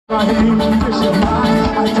I hate fishing line.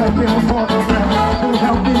 I thank him for the friend who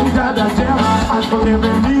helped me that I dare. I forgive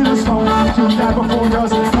him, need a stone to die before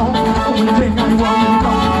doesn't know. Only thing I want to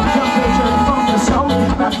know, temptation from the soul.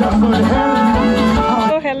 That's just for the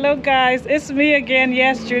hell. Hello guys, it's me again.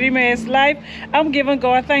 Yes, Judy May's Life. I'm giving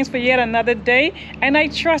God thanks for yet another day, and I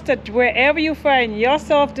trust that wherever you find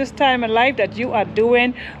yourself this time in life that you are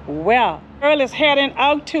doing well. Girl is heading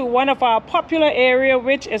out to one of our popular area,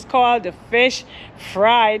 which is called the Fish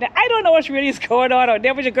Fry. Now, I don't know what really is going on out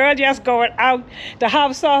there, but your girl just going out to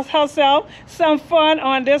have herself some fun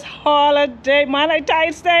on this holiday. Man, I tell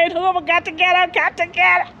you, staying home, got to get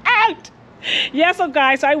out. Yes, so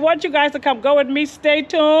guys, I want you guys to come go with me. Stay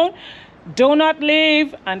tuned. Do not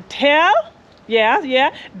leave until...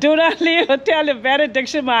 do not leave until the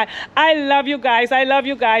benediction. I love you guys. I love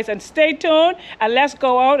you guys. And stay tuned and let's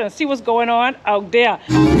go out and see what's going on out there.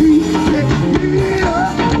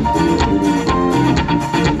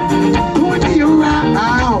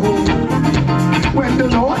 When the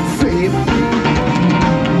Lord saved me,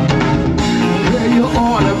 where you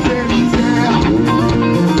ought to been there.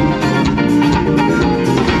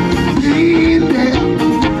 Been there,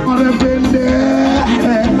 ought to been there.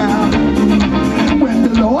 When the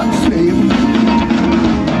Lord saved me,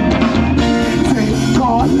 say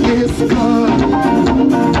God is good.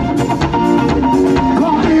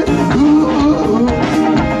 God is good.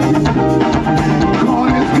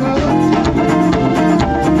 God is good.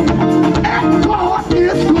 And God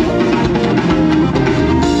is good.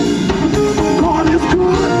 God is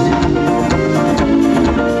good.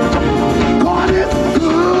 God is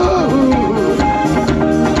good.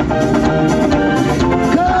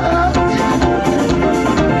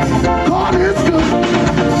 God is good.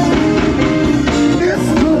 It's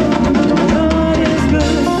good. God is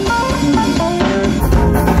good.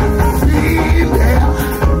 Be there.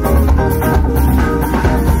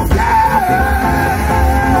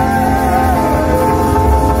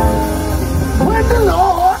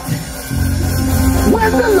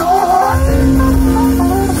 When the Lord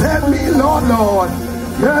said me, Lord,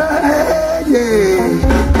 yeah.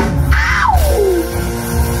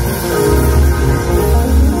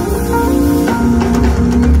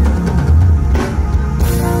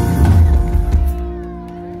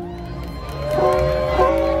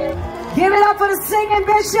 Give it up for the singing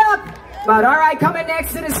bishop. But all right, coming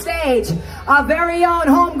next to the stage, our very own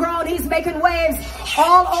homegrown. He's making waves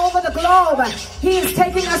all over the globe. He is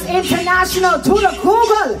taking us international to the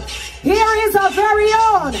Google. Here is our very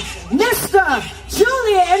own Mr.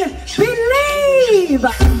 Julian Believe.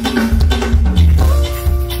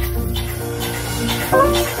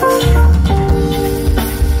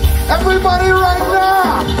 Everybody right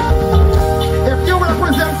now, if you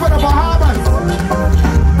represent for the Bahamas,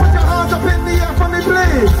 put your hands up in the air for me,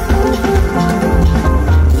 please.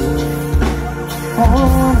 Oh.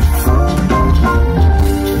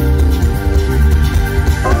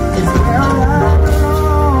 It's where I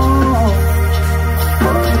belong.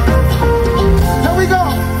 Here we go.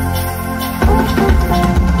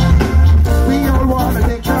 We all want to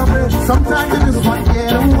take trouble. Sometimes you just want to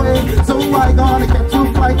get away. So I gotta get to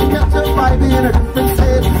fight, get to fight in a different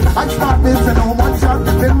state. I start this and on one shot,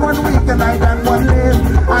 within 1 week and I done one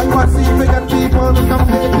live. I want to see if we get people to come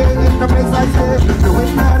pay in the place I stay. You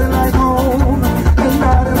ain't nothing like home, ain't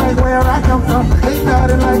nothing like where I come from, ain't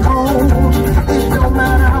nothing like home. It don't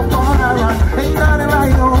matter how far I run, ain't nothing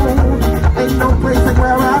like home. Ain't no place like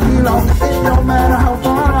where I belong. It don't matter how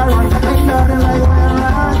far I run, ain't nothing like where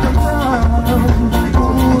I come from.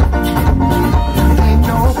 Ooh. Ain't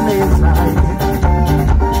no place like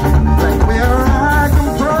where I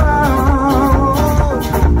come from.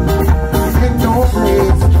 Ain't no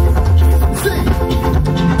place. See,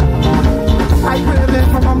 I crave it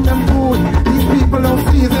from them food. These people don't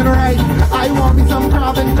season right. I want me some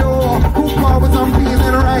crab and dough, cook with some peas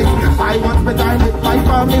and rice. I want to dine with my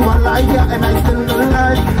family while I here and I still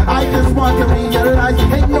alive. I just want to realize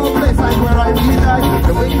ain't no place like where I reside.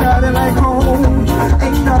 So ain't nothing like home,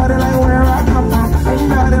 ain't nothing like where I come from, ain't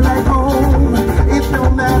nothing like home. It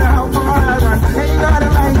don't matter how far I run, ain't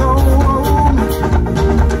nothing like home.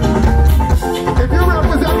 If you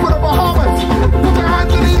represent for the Bahamas, put your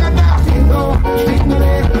hands in the air now. Dingo, dingo,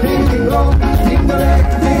 dingo, dingo,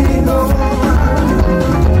 dingo.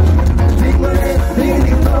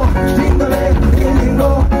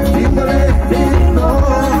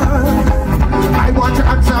 I want you to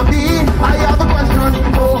answer me. I have a question.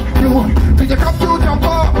 Oh, you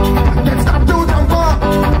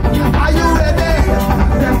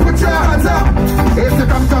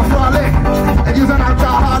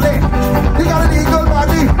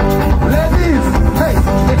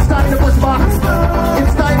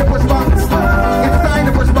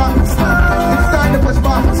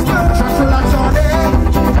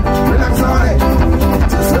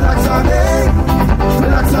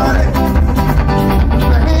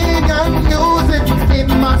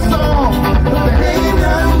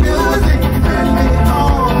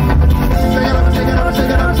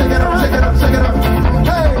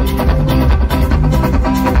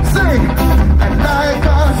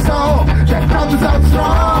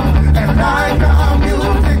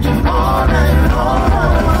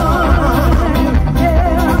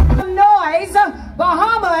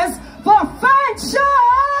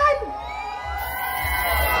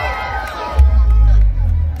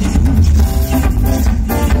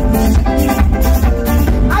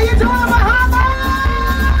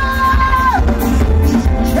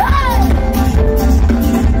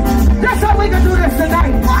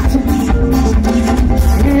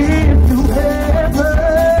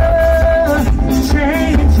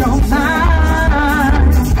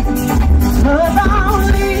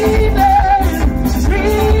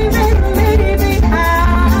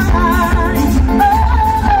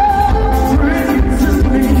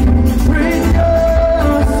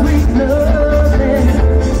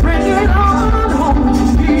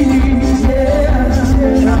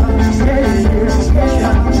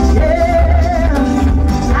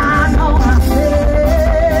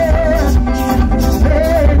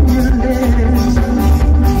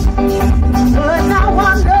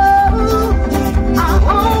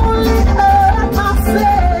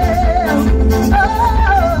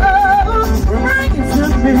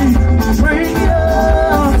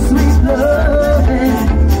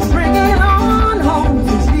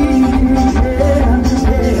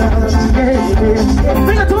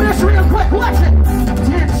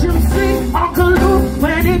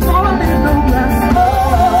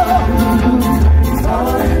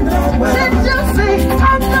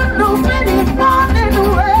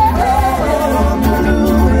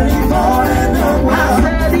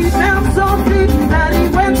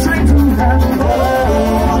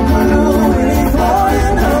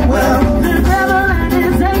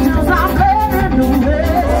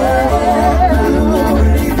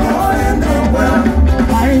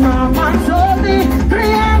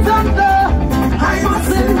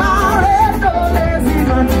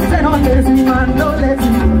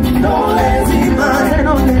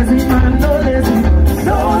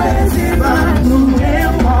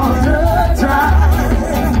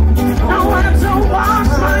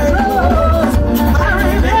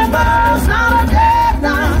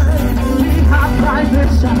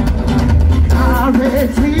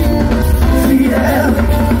C-R-A-T-T-L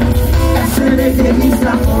S-N-A-K-E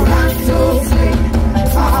stop for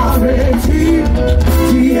R-A-T-T-L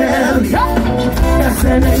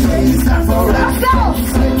S-N-A-K-E stop for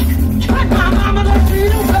When my mama gon' see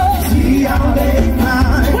them girls, see all they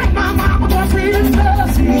blind. When my mama gon' see them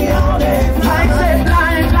girls, see all they blind. I say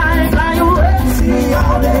blind, blind, blind away, see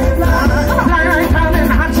all they blind. Blind, blind, and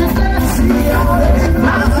hot you said, see all they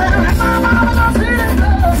blind. I say when my mama gon' see them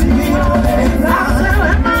girls, see all they blind. I say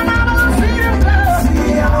when my mama gon' see them girls,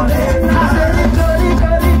 see all they blind. I said it's goody,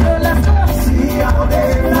 goody, good, let's go, see all they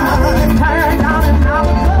blind. Turn down and now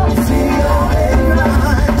we go, see all they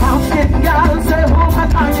blind. I'm getting y'all to say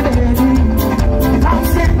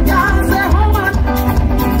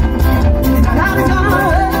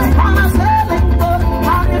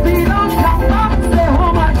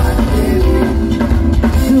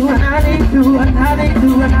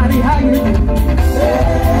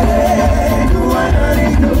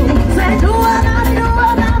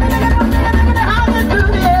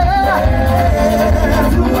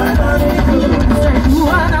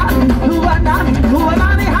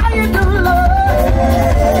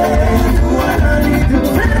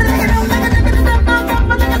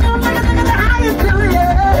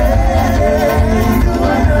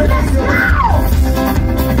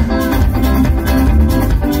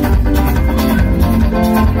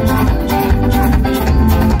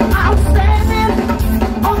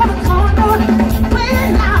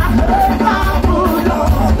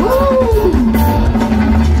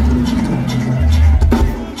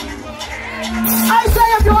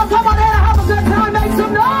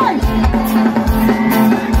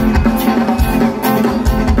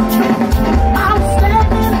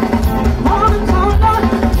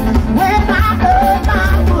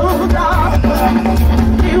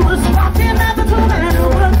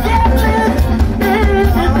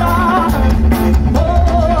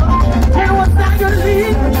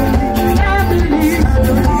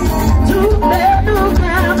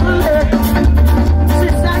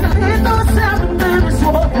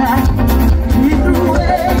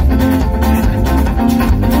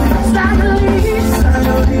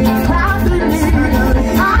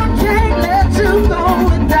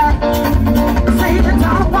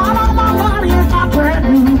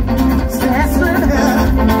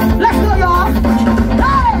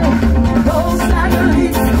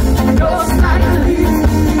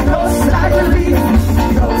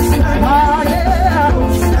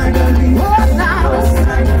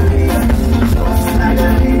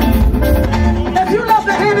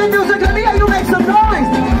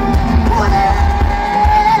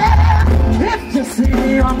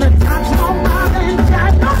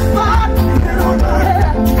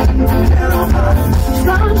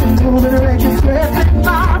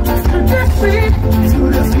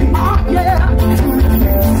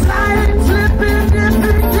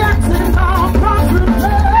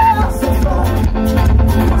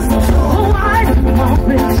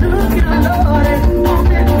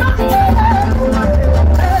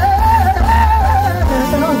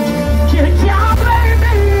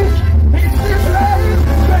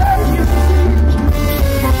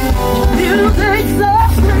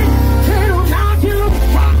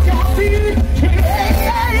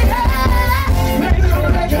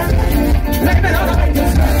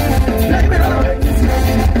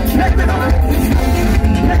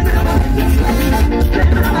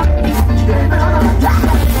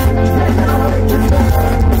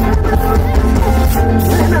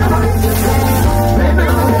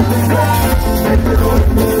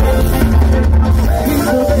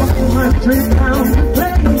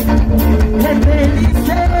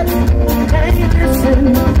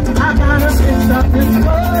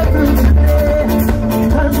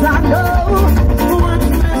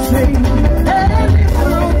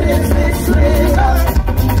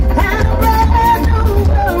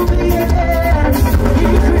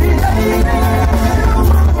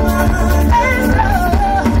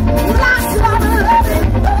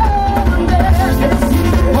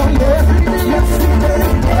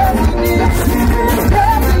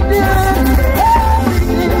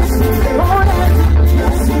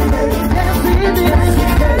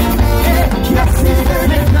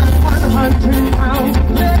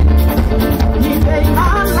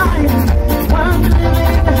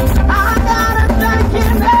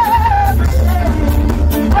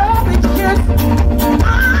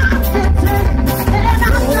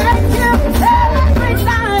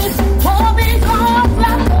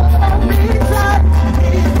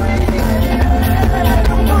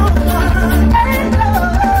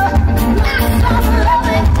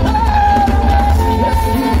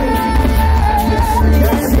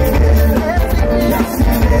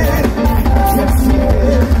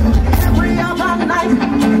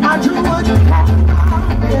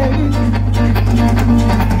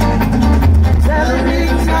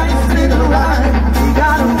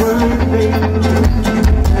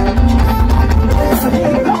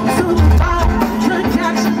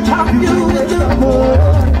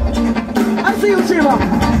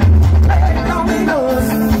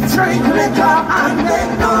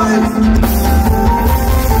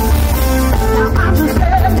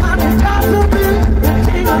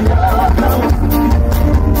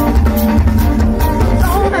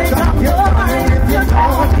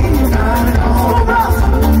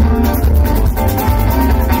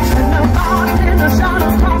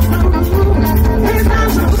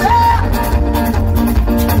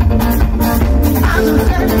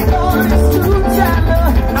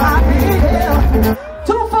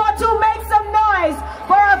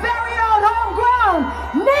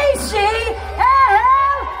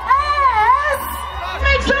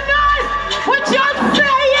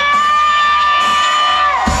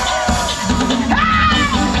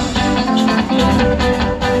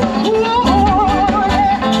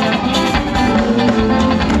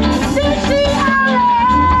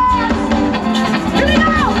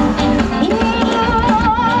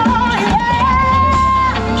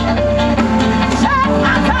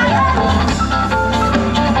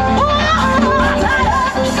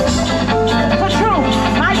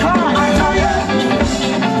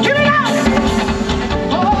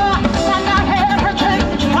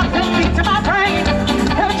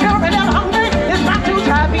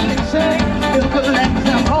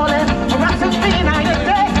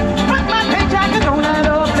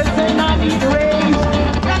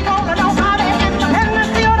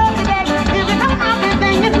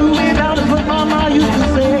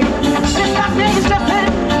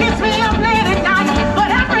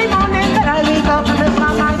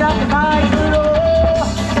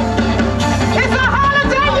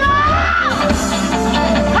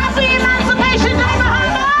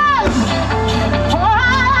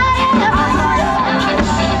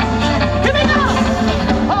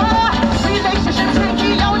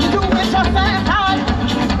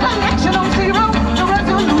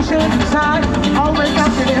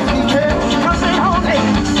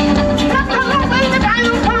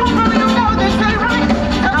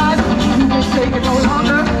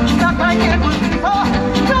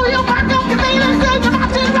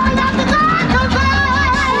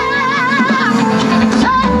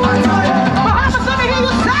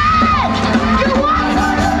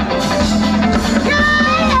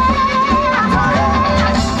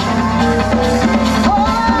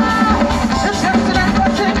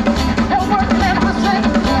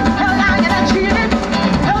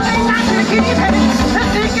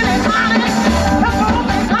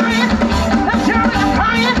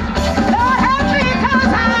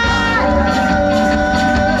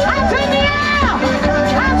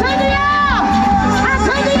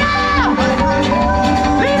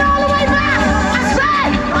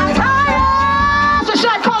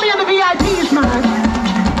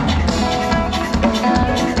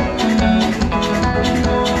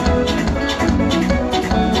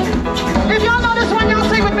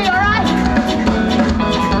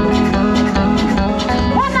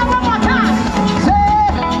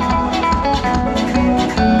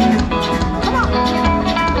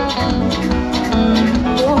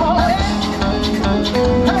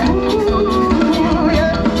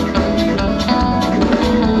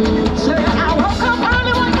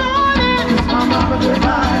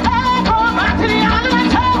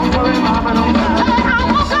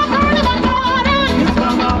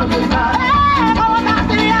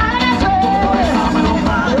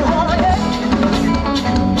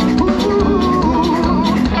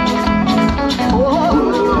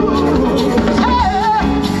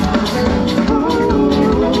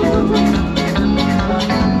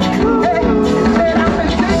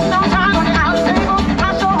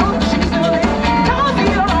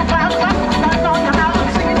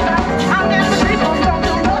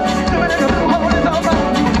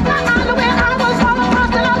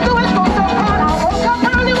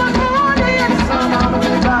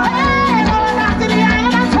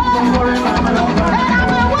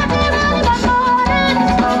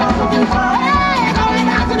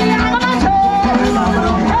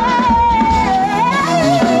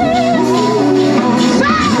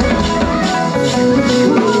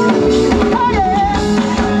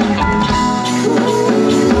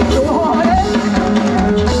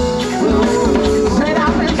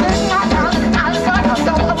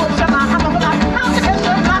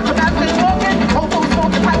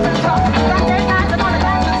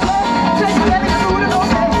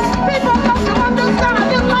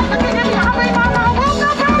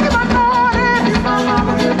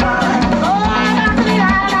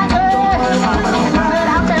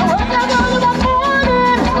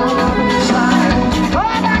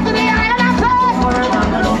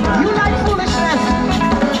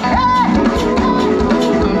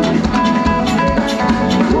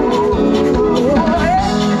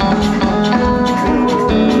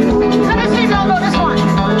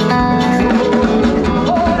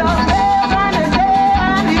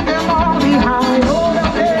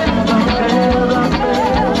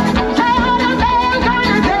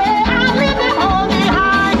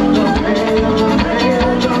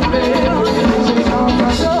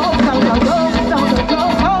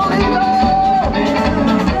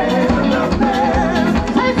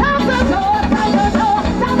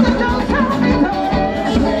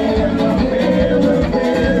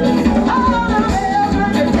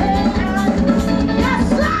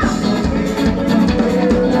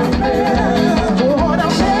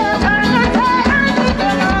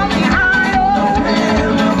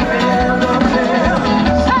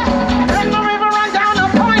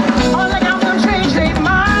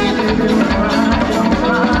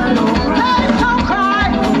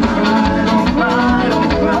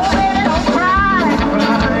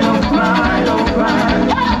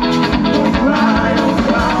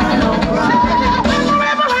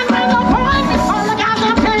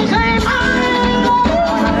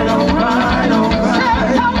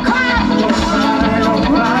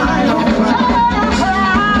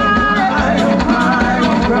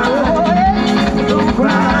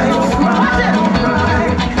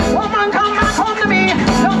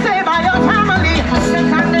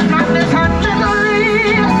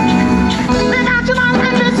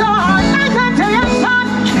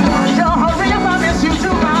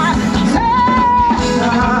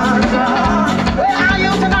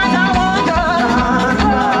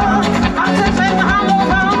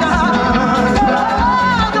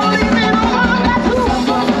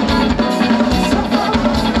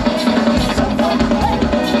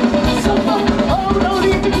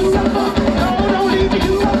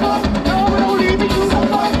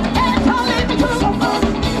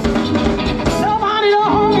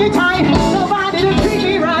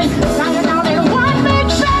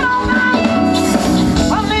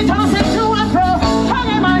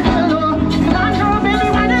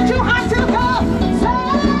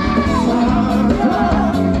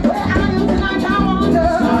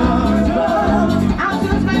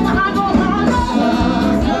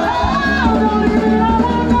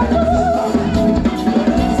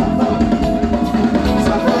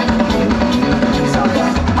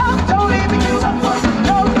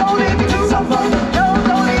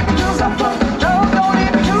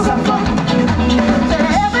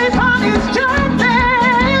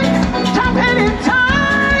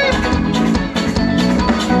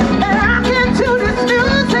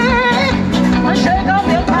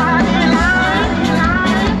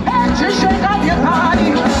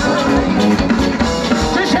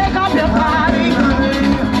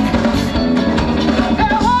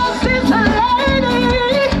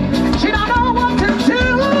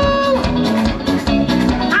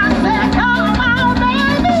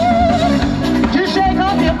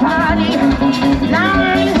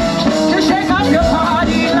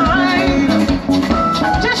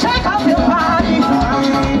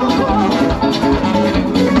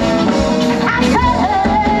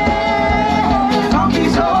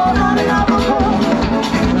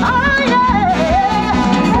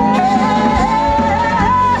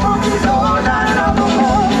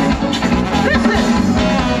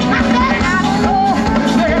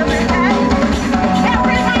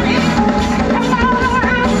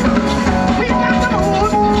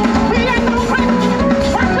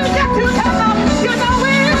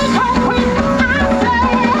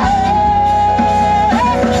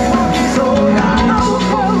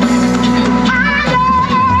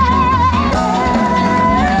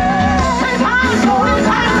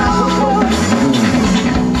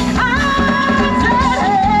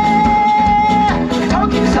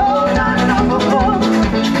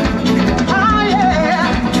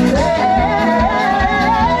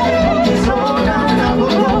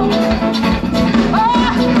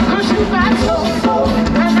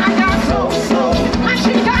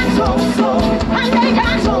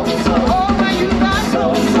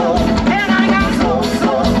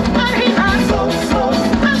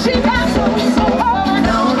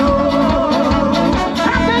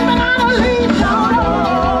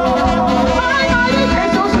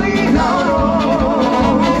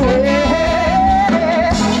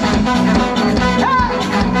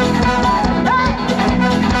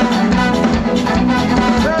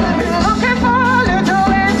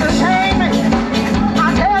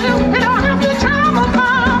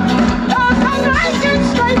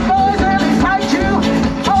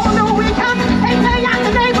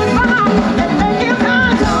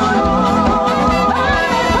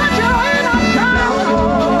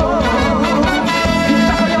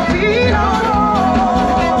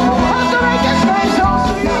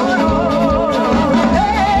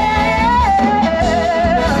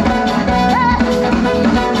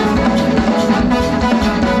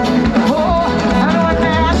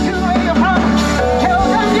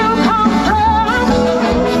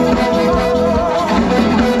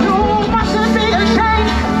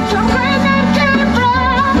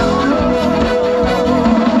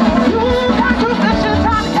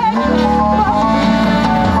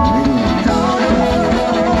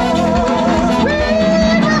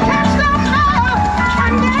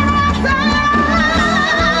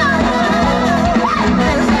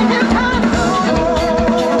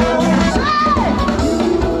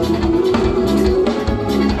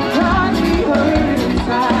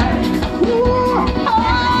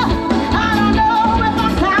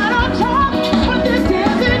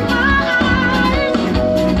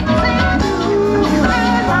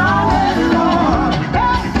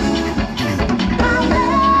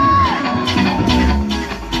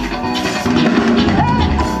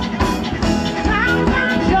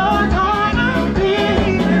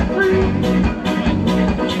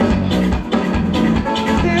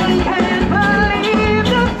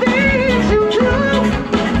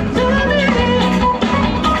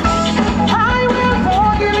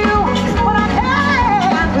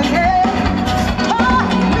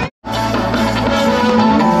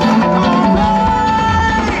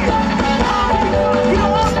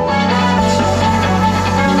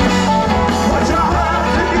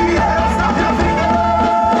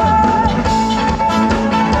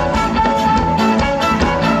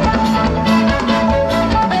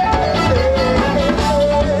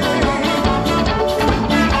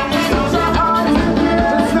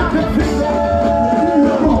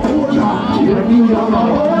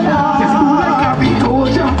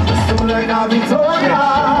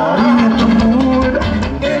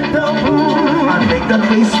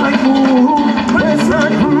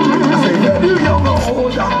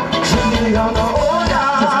on the order.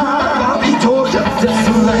 I'll be told you just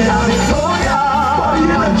to lay out in Toya. Body in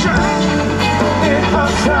a train, in her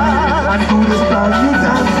time. I do this brand new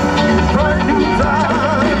time, brand new time.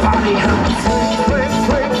 Body swing, swing,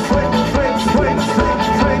 swing, swing, swing, swing, swing,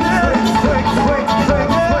 swing, swing, swing, swing,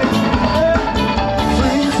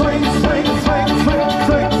 swing, swing, swing, swing, swing,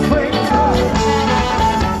 swing, swing, swing.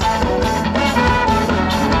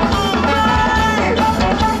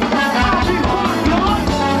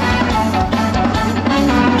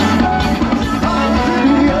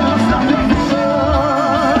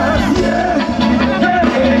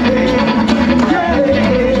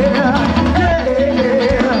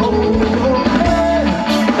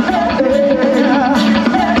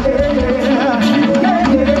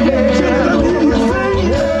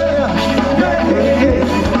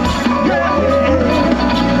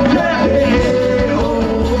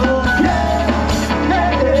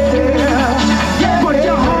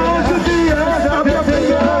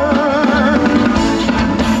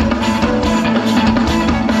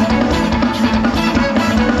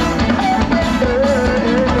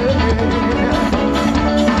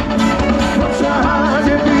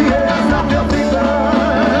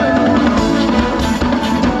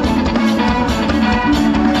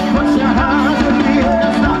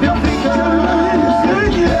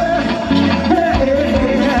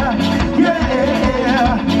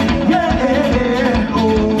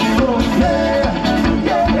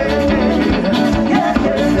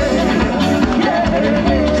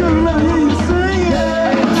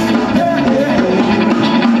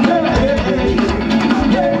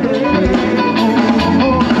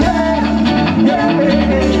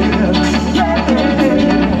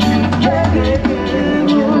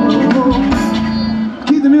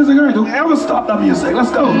 Don't ever stop the music.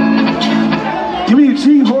 Let's go. Give me a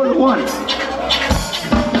G, hold it one.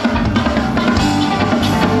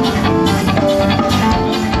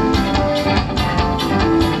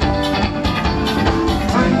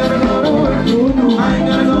 I ain't gotta go to work. I ain't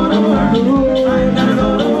gotta go to work. I ain't gotta go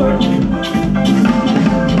to work.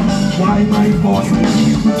 Why my boss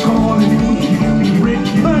keep calling me? Bring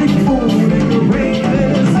my phone and the rain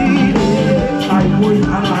is heated. I would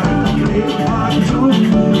make my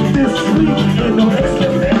truth this week and the rest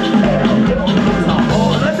of it. It's a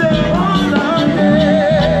holiday, holiday.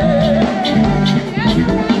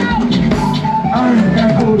 I ain't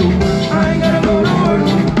gotta go to work. I ain't gotta go to work.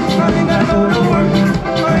 I ain't gotta go to work.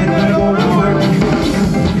 I ain't gotta go to work.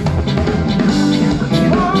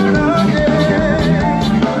 Holiday.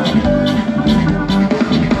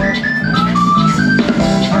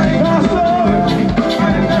 I ain't gotta go to work.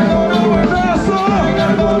 I ain't gotta go to work. I ain't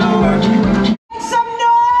gotta go to work. Some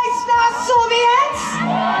noise now, Soviets!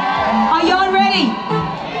 Are y'all ready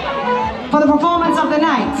for the performance of the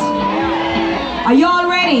night? Are y'all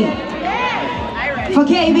ready for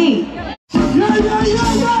KB? Yeah,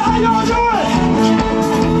 how y'all doing?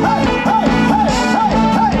 Hey, hey, hey, hey,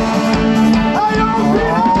 hey. How y'all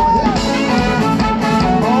feeling?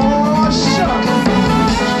 Oh, shucks.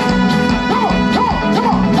 Come on, come on, come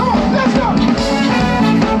on, come on, let's go.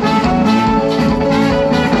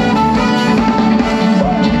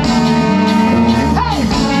 Hey!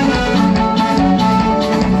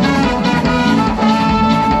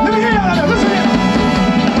 Let me hear y'all out there, listen here.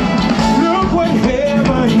 Look what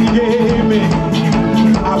heaven gave me.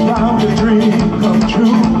 I found a dream come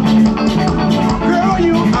true. Girl,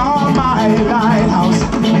 you are my lighthouse.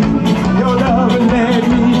 Your love led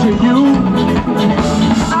me to you.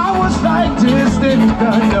 I was like distant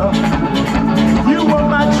thunder. You were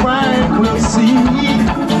my tranquil sea.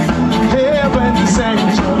 Heaven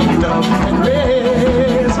sent your love and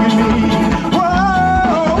rescued me.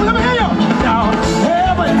 Whoa, let me hear you. Now,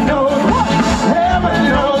 heaven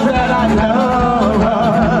knows that I love her.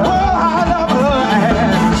 Oh, I love her.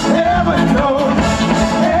 And heaven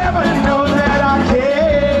knows that I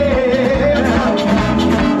care.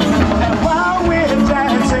 And while we're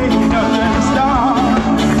dancing under the stars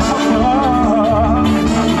above,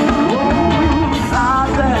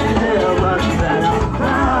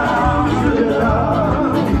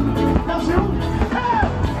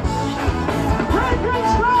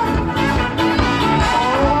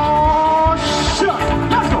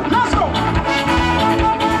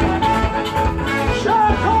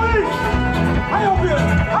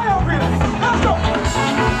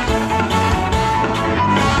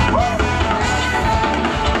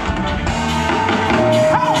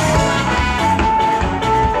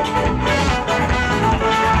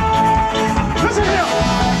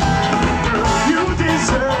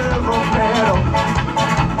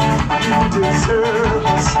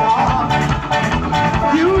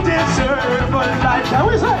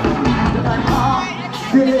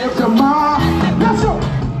 give to Ma. Let's go.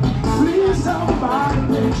 Please somebody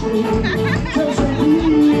make me just a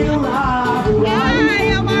real ride.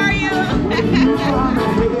 Hi, how are you? From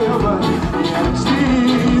heaven, yet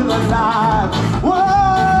still alive.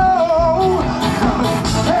 Whoa,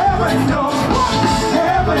 heaven knows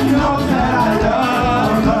that I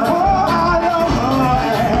love her. Oh, I love her.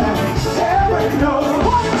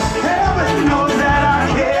 Heaven knows that I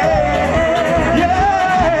care.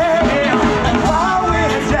 Yeah, and while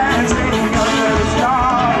we're dancing under the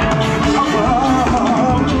stars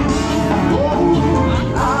above, oh,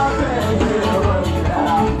 I bet heaven that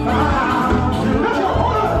I found. Let's go,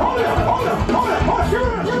 hold it,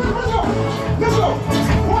 give it up, let's go.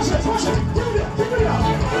 Watch this, give it up,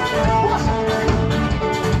 watch it.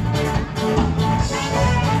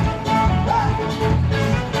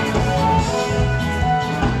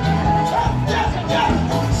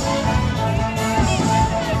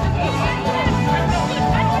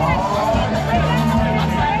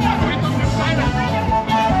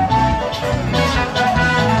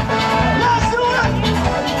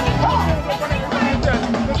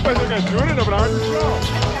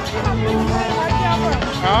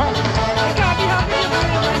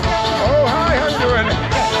 Oh, hi, how you doing?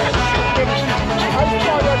 I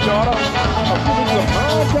saw your daughter. I'm giving you a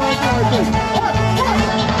hard time like this.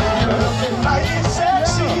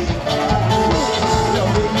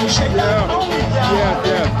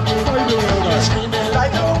 Yeah. How you doing, everybody? Screaming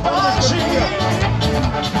like nobody.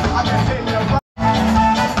 I can feel your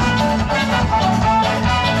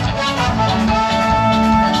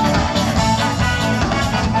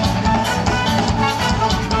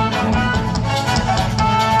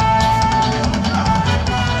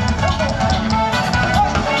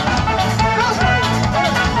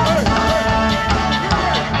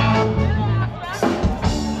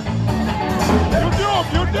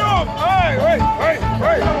You do him. Hey.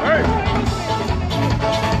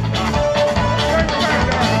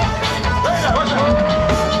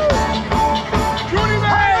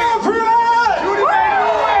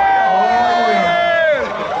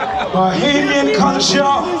 Bahamian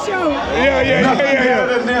culture. Yeah.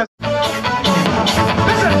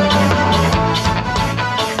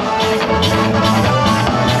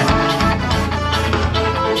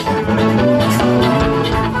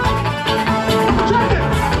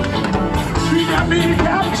 We got me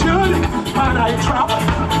captured, but I trapped.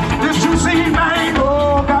 This juicy mango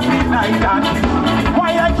got me like that.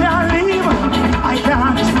 Why I can't leave, I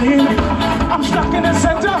can't explain. I'm stuck in the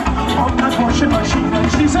center of that washing machine,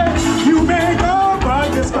 and she said, you may go,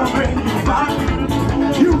 but it's gonna bring you back.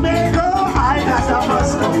 You may go, I got the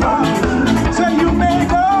must come back. Say you may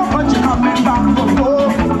go, but you're coming back for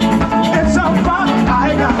more. It's a fact,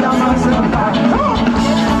 I got the must come back. Come on.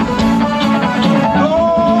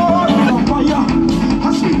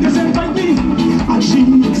 Her sweetness invite me, and she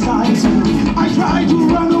excites me. I try to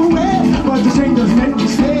run away, but this thing does make me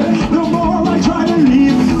stay. The more I try to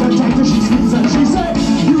leave, the tighter she squeezes, and she said,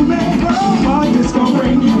 you may go, but it's gonna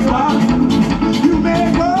bring you back. You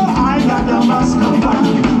may go, I got the must come back.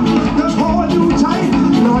 Just hold you tight,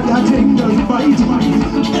 Lord, that thing does bite.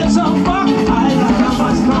 It's a fact, I got the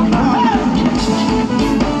must come back.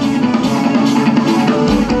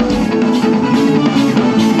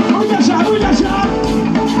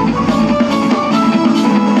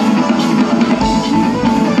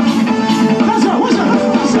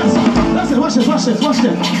 Watch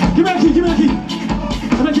that. Give me a key.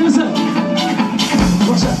 Let me listen.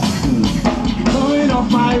 Watch that. Going off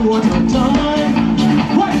my water time.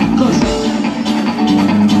 What?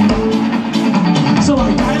 So I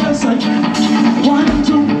kind of say 1,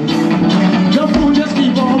 2. The phone just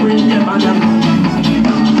keep on ringing, man.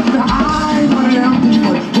 Now I'm one of them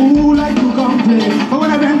people who like to complain, but when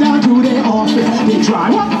I went down to their office, they try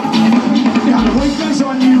what? They had wakers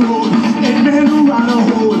on the road, and men who ran a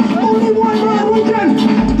hole. Only one man weekend.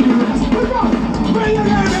 Bring your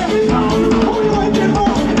name, baby. Who you waiting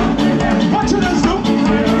for? What you just do?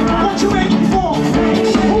 What you waiting for?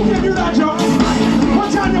 Who gave you that job? What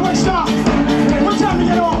time you wake stop? What time you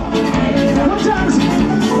get off? What time is it?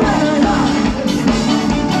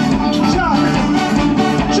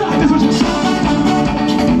 Shot, this was just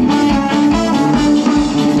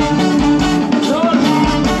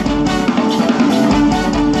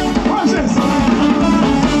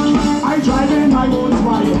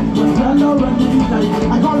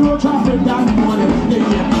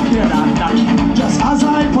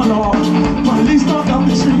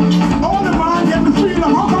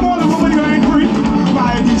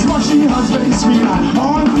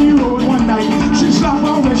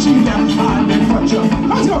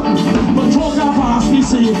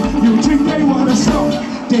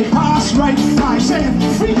they pass right by saying,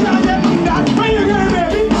 we can't get that. Where you going,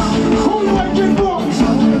 baby? Who you waiting for?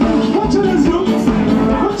 What you gonna do?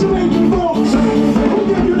 What you waiting for? Who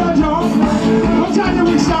gave you that job? What time do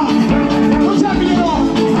we start? What time do you get off?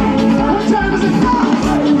 What time is it now?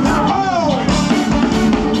 Oh!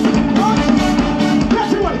 Get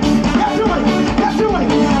to it! Get to it! Get to it!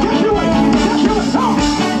 Get to it! Get to it! Oh!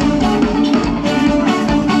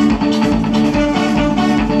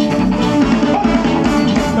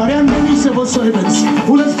 Now them many civil servants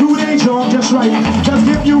who let's do their job just right, just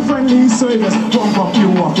give you friendly service, bump up you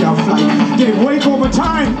off your flight. They wake over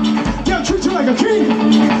time, they'll treat you like a king.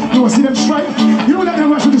 You will see them strike, you don't let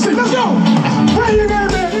them rush you to say, let's go! Where you going,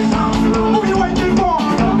 baby? Who you waiting for?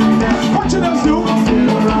 What you let's do?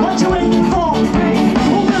 What you waiting for?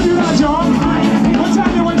 Who gave you that job? What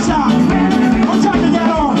time you went start? What time you get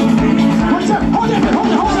on? What time? Hold it, hold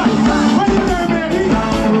it, hold it! Where you going, baby?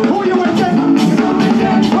 Who you waiting?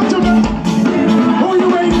 What you do? Who you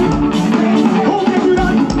waiting? Who gave you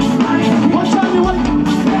that? What time you wait?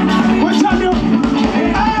 What time you?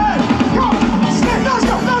 Hey! Go! Snake, let's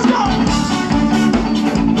go, let's go!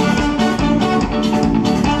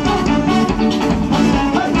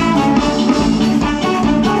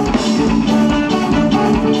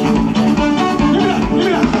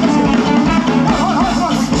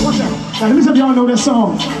 Now, let me see if y'all know this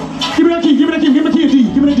song. Give me that key, give me that key, give me the key, D,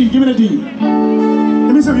 give me the D, give me the D.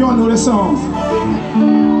 Let me see if y'all know this song.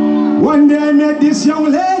 One day I met this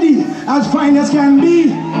young lady, as fine as can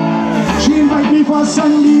be. She invited me for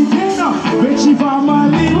Sunday dinner, when she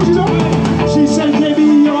family. What she do? She said, baby,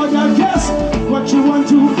 you're the guest, what you want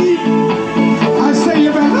to eat? I say,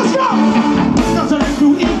 you better, let's go! Cause I like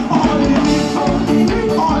to eat all the meat, all the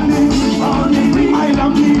meat, all the meat, all the meat. I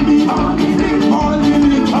love the meat, all the meat, all the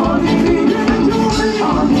meat, all the meat.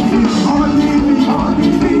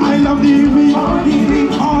 I love the meat, all the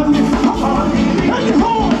meat, all the meat. And the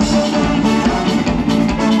horse.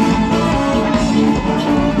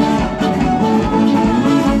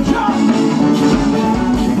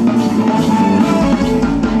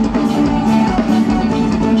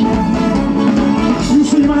 You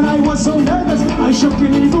see, man, I was so nervous, I shook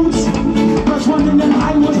in the boots. Cause one thing that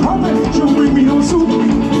I was hoping, she'll bring me no soup.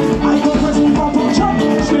 I go press me for pork chop,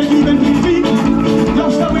 straight even the feet.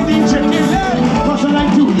 Lobster with the chicken leg, cause I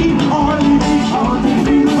like to eat all the meat, all the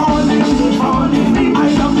meat, all the meat, all the meat. I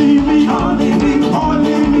love the meat, all the meat, all the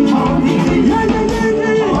meat, all the meat. Yeah, yeah, yeah,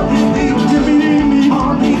 yeah. All the meat, give me the meat,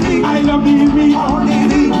 all the meat. I love the meat, all the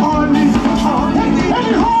meat, all the meat, all the meat. And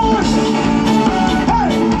the horse. Hey.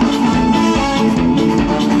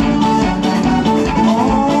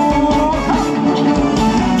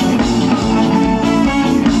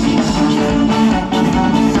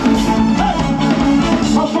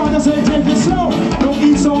 Say take it slow, don't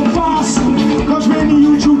eat so fast. Cause when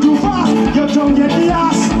you chew too fast, your tongue get the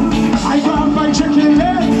ass. I grab my chicken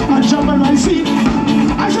leg and jump on my seat.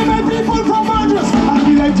 I say my people from Madras, and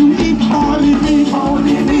we like to eat all the meat, all the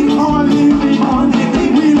meat, all the meat, all the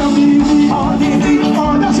meat. We love the meat, all the meat,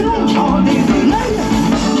 all that's you, all the meat,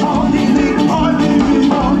 yeah. All the meat, all the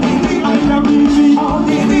meat, all the meat. I love the meat, all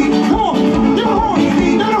the meat. Come on, give a horn,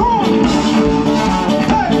 give a horn.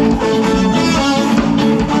 Hey.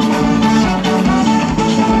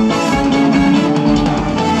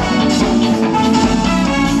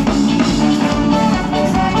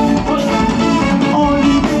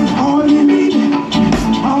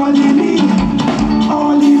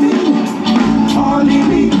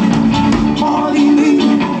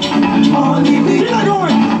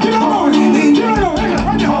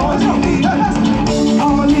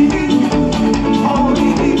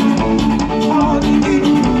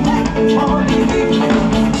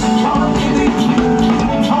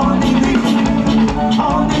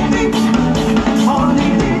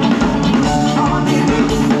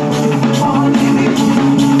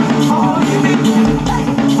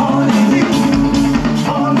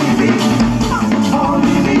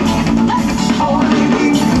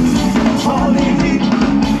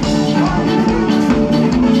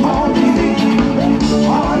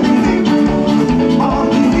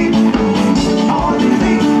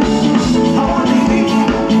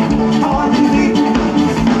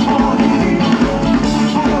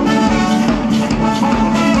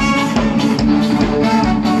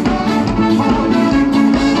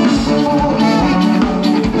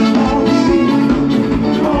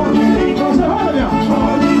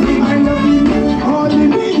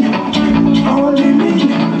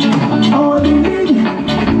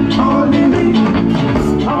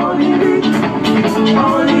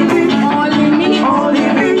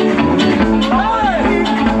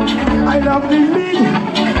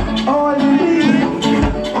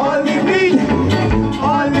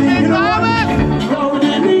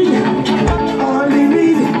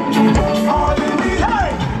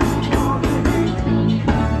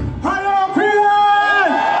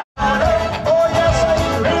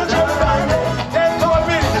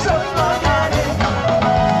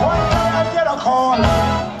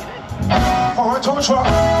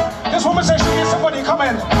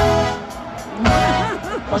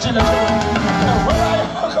 she let you in. And when I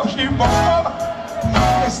hung up, she bumped up.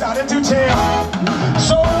 It started to tear.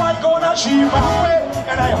 So I go now, she back way,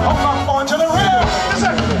 and I hung up onto the rail.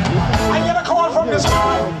 Listen, I get a call from this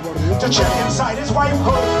guy to check inside his wife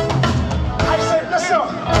home. I said, listen,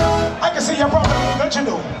 I can see your problem, don't you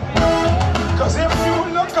know? Because if you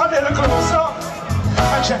look a little closer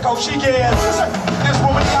and check out she gets, listen, this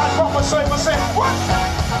woman can't come and say, what?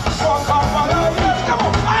 Walk up on her, yes, come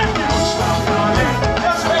on, I'm huge.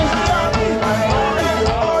 Just wait for me.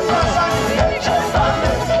 Oh, yes, I need to check on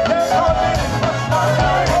me. They call me. Oh, they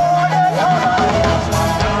call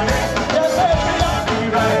me. Just wait for me.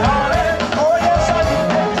 Oh, yes, I need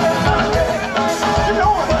to check on me. You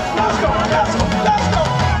know what? Let's go, let's go, let's go.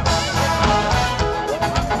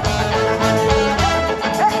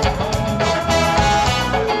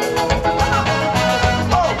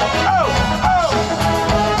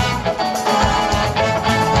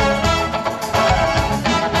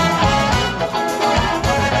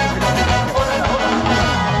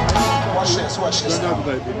 Watch this now.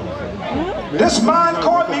 This man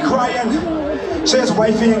caught me crying. Says,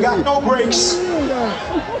 wife ain't got no brakes.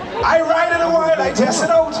 I ride it a while, I test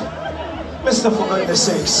it out. Mister, for goodness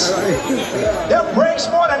sakes. Their brakes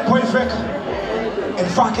more than perfect. In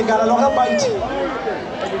fact, it got a lot of bite.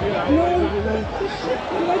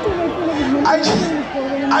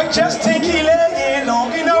 I just think he lay in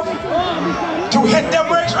long enough to hit the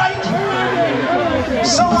brakes right.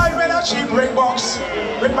 So I went a cheap brake box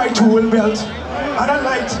with my tool belt and a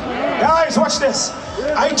light. Guys, watch this.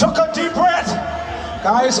 I took a deep breath.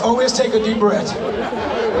 Guys, always take a deep breath.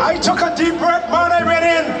 I took a deep breath, man, I went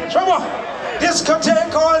in. Trouble.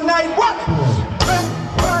 Discotheque all night. What?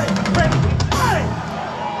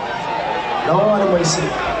 Lord have mercy.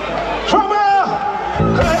 Trouble.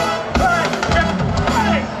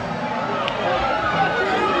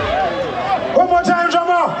 One more time,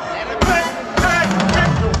 drummer.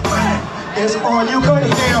 It's all you could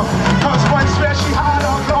hear. Cause once where she had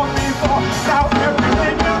on long before. Now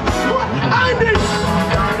everything is what I need.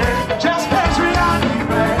 Just pass me on.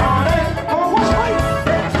 Oh, what's right?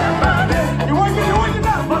 You want it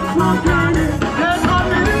now?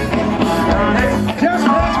 Just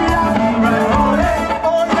pass me on.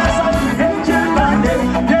 Oh, yes, I hate you.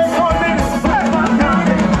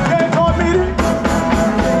 They call me.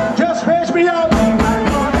 Just pass me on.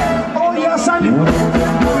 Oh, yes, I do.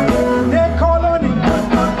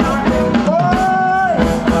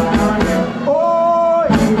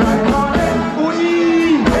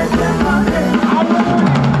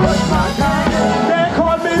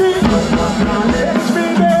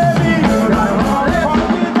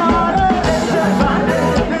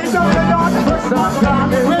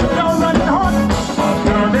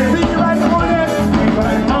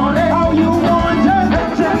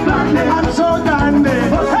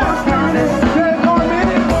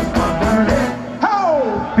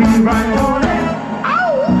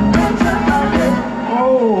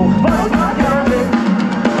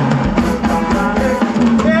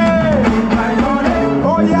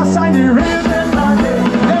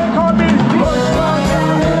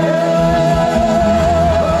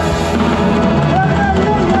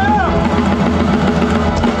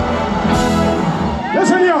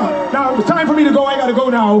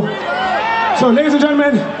 Now. So ladies and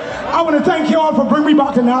gentlemen, I want to thank you all for bringing me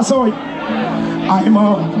back to Nassau. I'm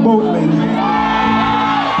a boatman,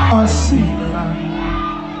 a seaman.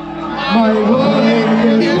 My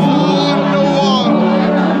word is on the water.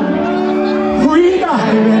 Free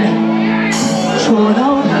diving, thrown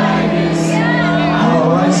out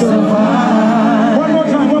how I survive.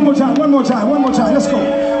 One more time, let's go.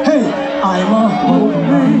 Hey, I'm a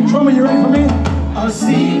boatman. Trauma, you ready for me? A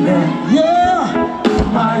seaman. Yeah.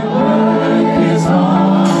 My work is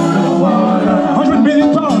on the water. 100 million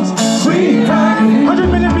pounds. Free time.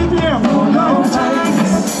 100 million BPM. No time.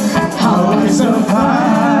 How I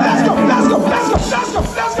survive. Let's go. I'm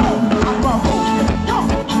a boat. Go.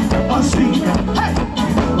 A seaman. Hey.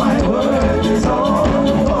 My work is on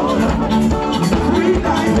the water. Free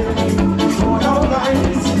time. For no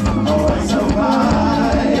lights. How I survive.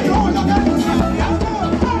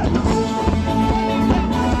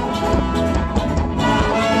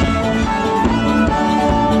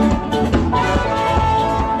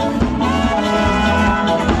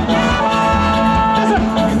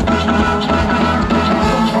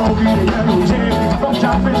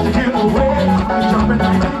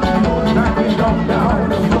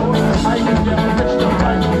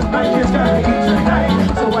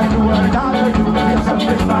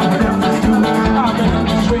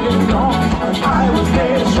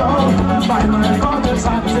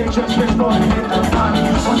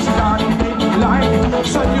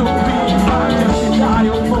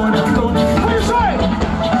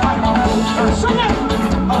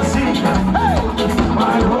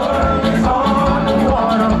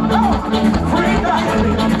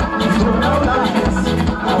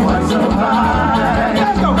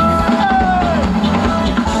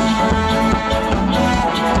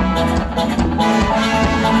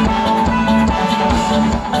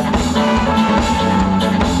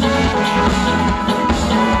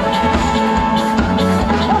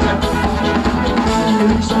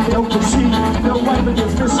 out to sea. The wife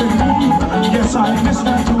is missing me. Yes, I miss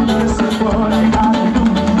her too. This is what I gotta do.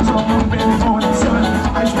 So I'm in the morning sun.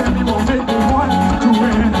 I stand me won't make me want to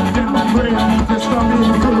win. And in my brain, this from me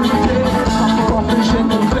a good day. I'm off and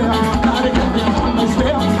shake and clear. Gotta get me on my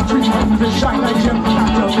spare. 300 shine like him, not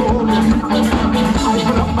the golden. I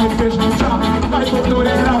put up my vision job. I go do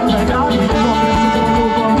that out like that.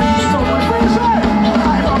 So what we say?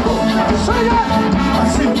 I'm a go. Say it. I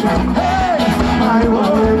sing. Hey, my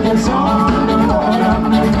work is on the water.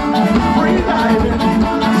 Free diving,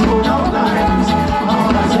 through no lines.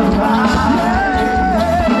 All I survive.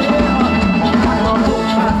 I'm a go.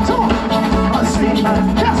 I sing.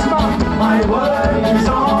 Yes, man. My work is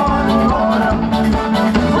on the water.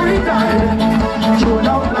 Free diving, through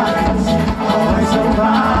no lines. All I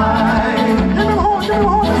survive. Give me a horn,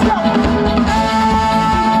 let's go.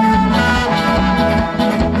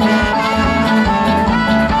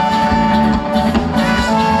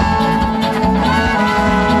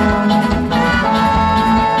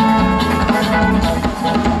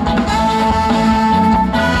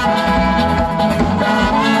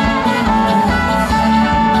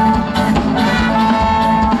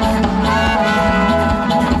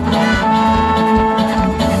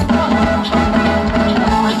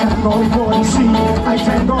 I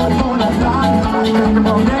thank God for the land. I thank Him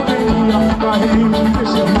for making me a Bahamian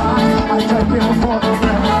fisherman. I thank Him for the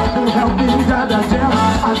friend who helped me that I dare.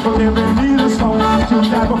 And for giving me the song to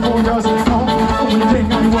die before doesn't know. Only thing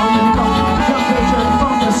I want to know, temptation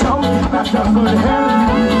from the soul. That's just for the hell in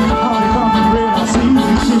me. How they come and rain I see.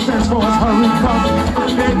 Defense force hurry come.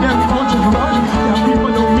 And make them fortunes run. Them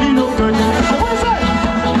people don't mean no good. So what is it?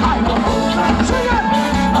 I go sing it.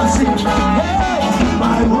 I sing. Hey,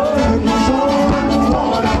 my word is on.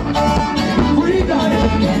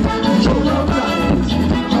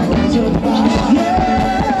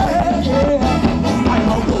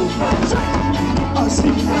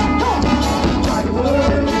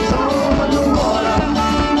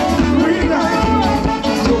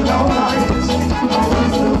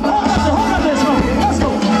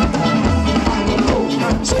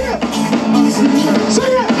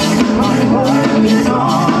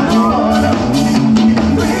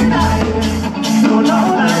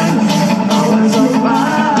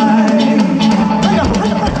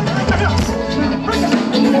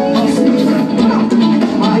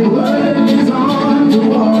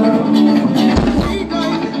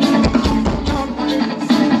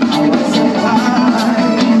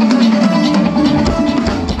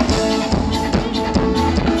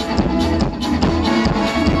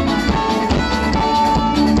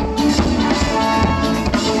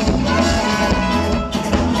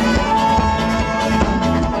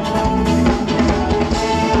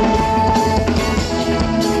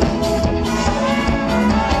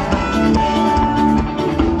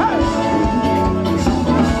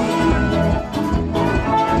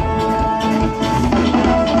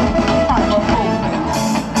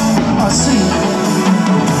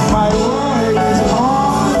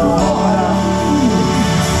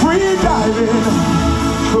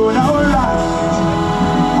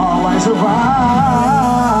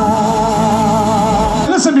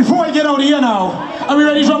 Listen, before I get out of here now, are we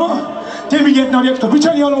ready, drummer? Then we get now, we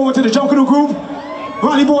turn you all over to the Junkanoo group.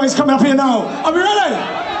 Rally boys coming up here now. Are we ready?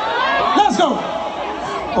 Let's go.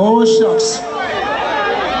 Oh, shucks.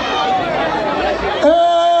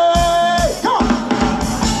 Hey, come on.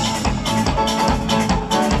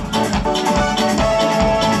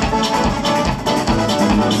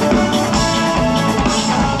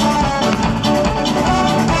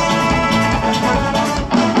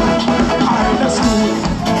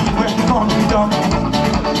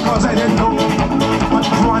 Cause I didn't know what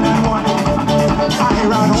one and one. I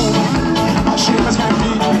ran home, I shake as can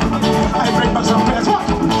be. I break back some pairs, what?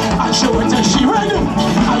 I show it to she, what I do?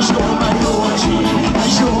 I show my poetry, I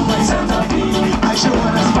show my centipede, I show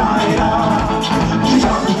an spider.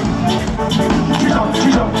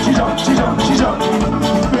 She jump,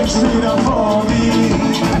 makes it up for me.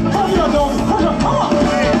 Come here, dog, come on.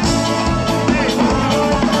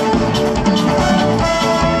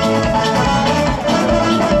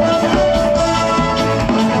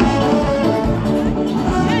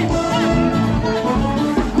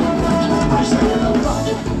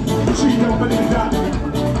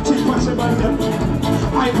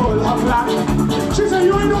 I pull her flat. She said,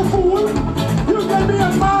 you ain't no fool. You can be a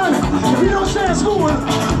man. If you don't stay in school,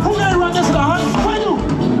 who can run this down? Why you?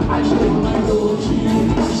 I show my Gucci.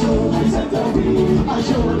 I show my centipede. I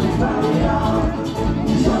show my fire.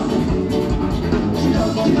 She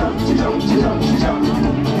jump.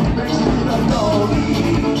 Makes me the doggy.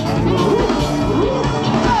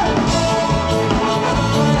 Hey!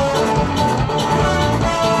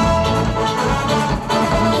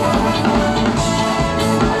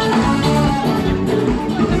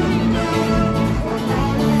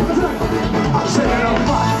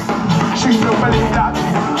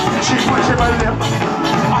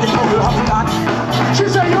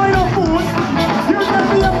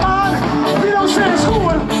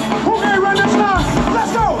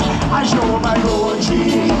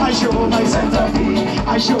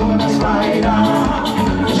 showing us right on.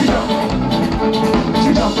 She jump,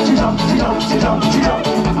 she jump, she jump, she jump, she jump, she jump.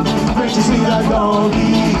 When she see that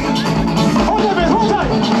doggy, hold on, hold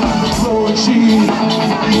tight. So she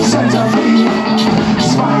sends a me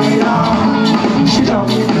spider. She jump,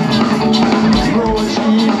 so she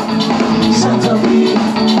sends a me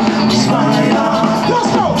spider.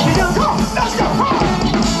 Let's go, come, let's go, come.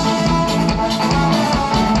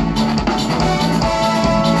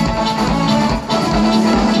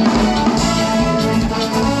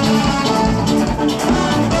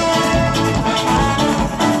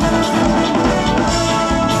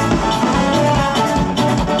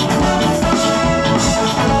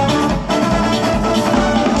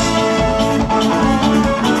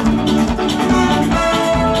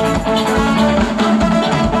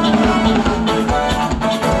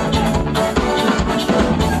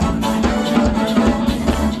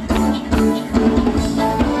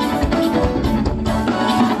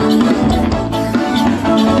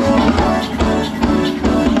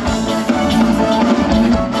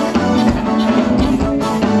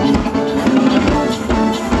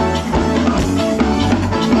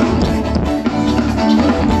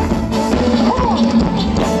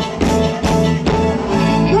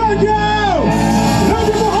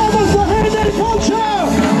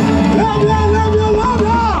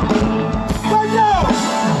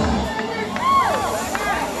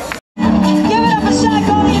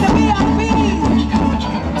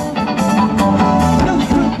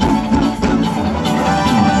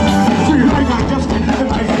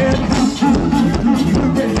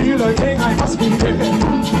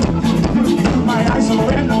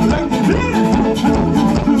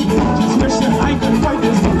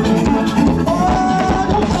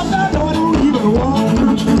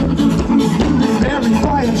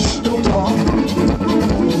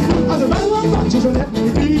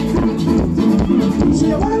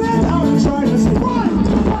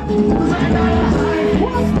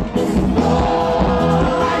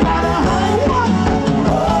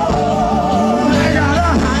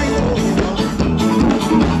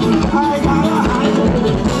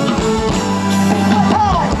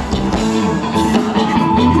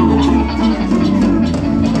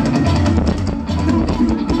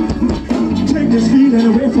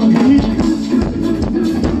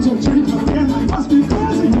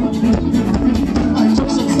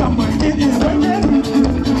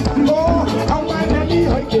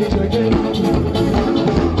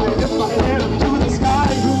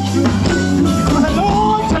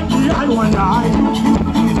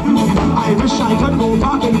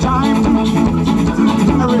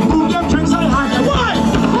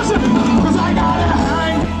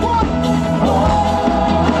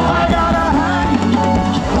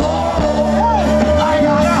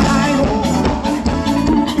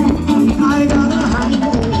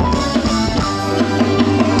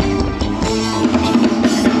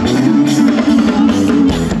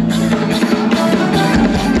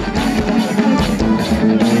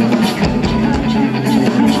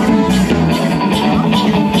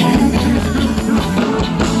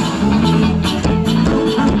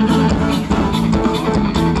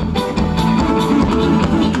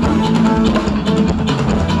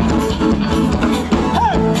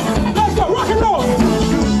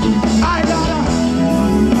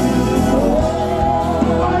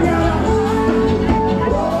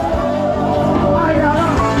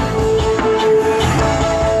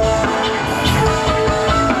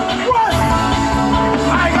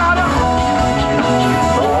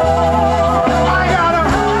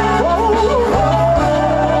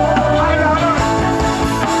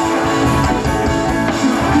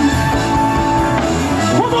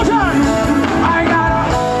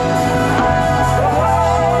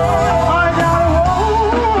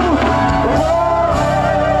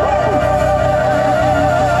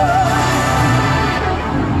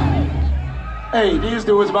 Hey, these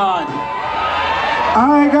dudes bad.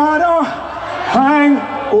 I gotta hang.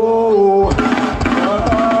 Oh.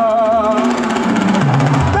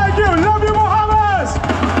 Thank you. Love you, Mohammed.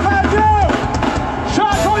 Thank you.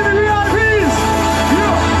 Shout out to the VIPs.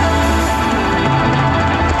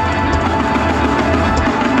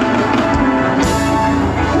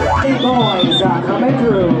 Hey boys are coming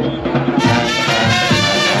through.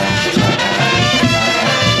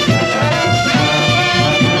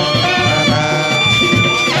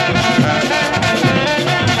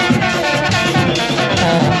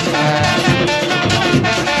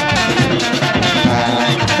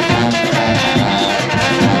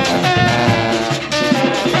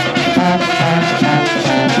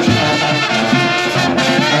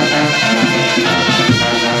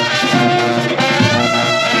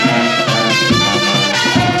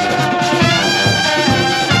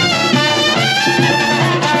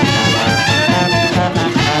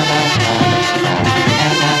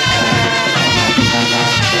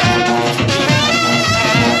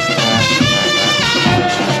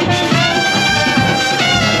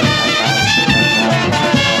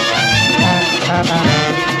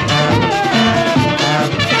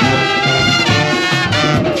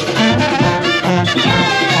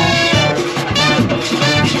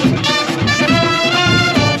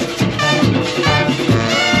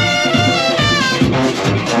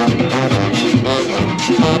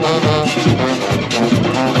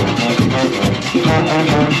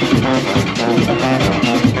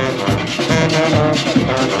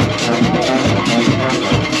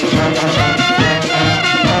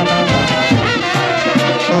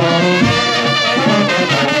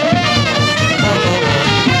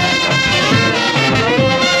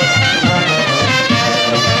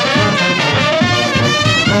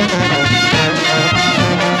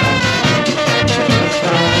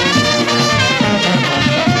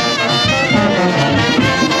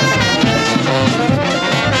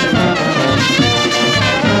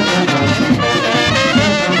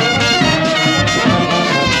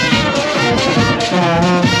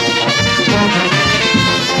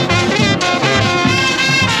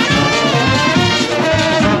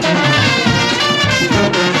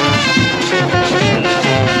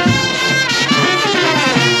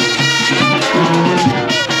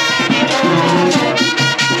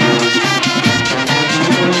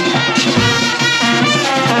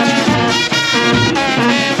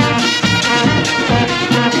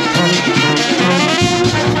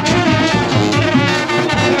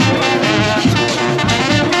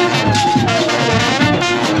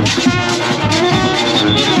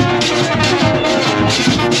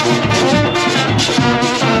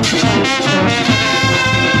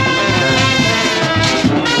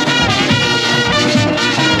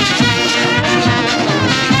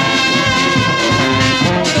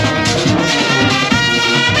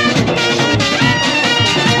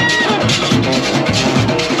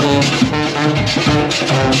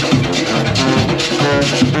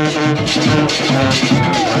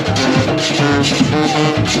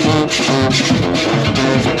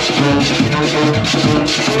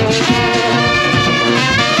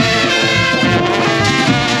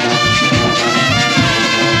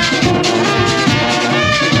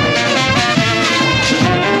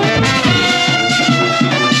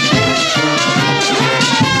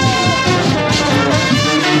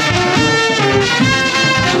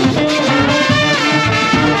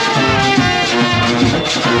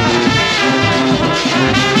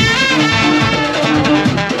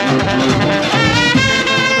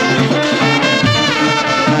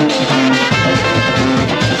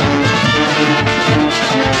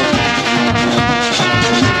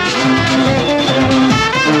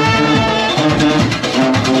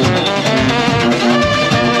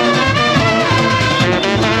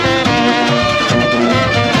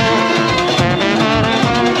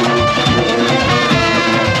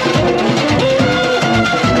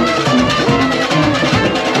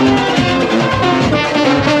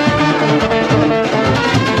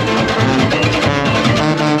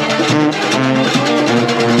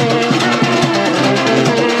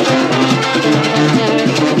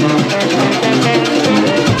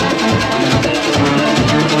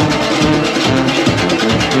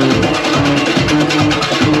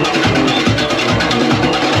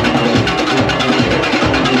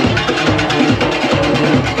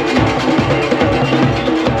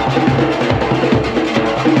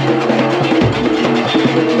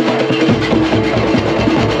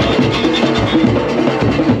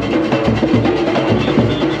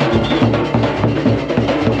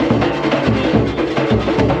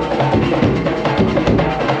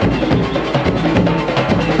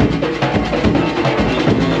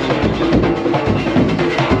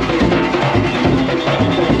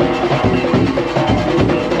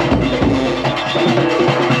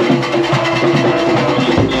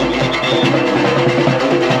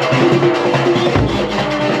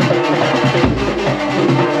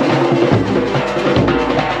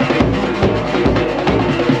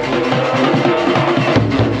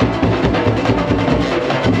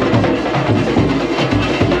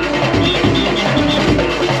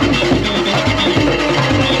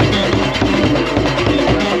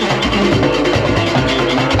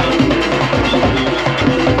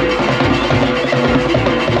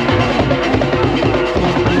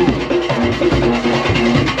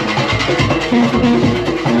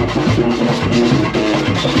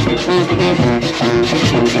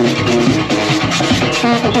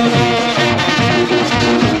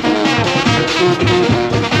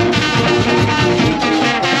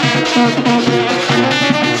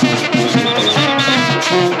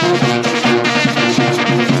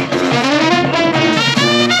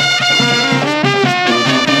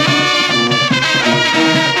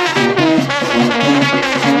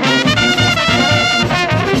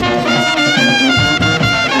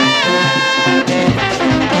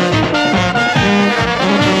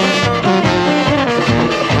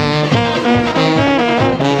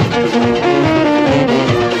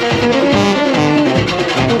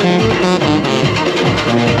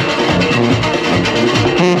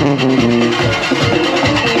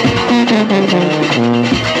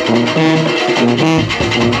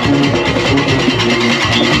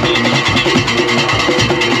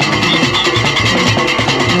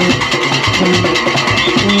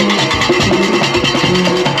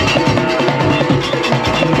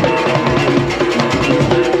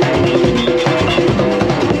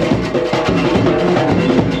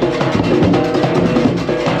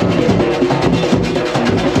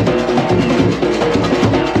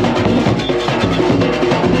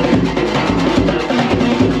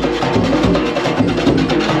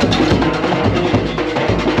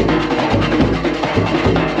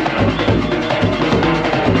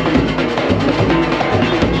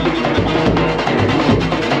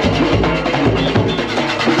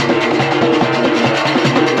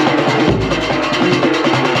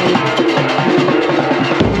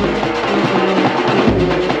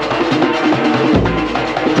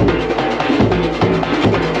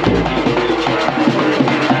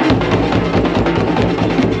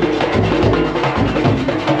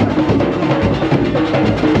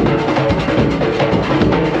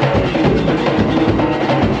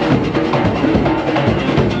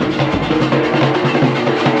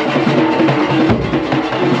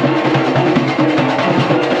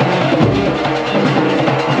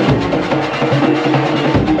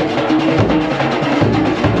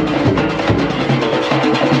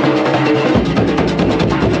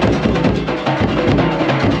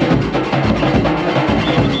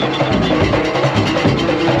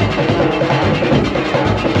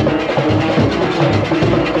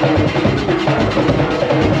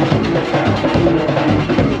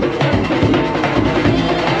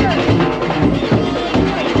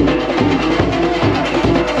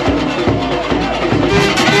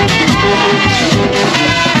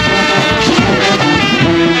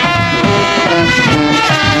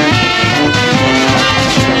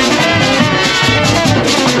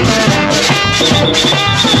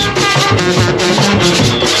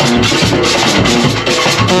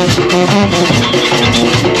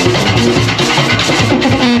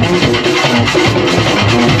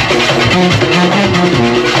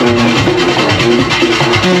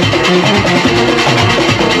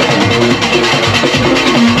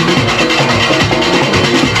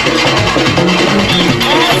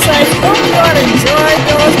 enjoy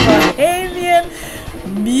those Bahamian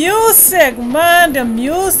music, man. The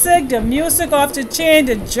music of the chain,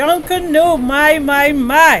 the Junkanoo,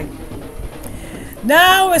 my.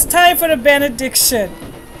 Now it's time for the benediction.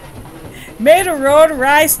 May the road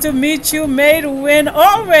rise to meet you. May the wind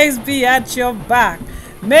always be at your back.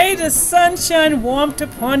 May the sun shine warmth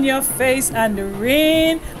upon your face and the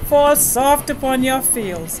rain fall soft upon your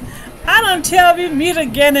fields. And until we meet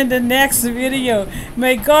again in the next video,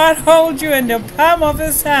 may God hold you in the palm of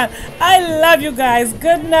his hand. I love you guys.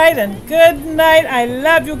 Good night and good night. I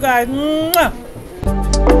love you guys. Mwah.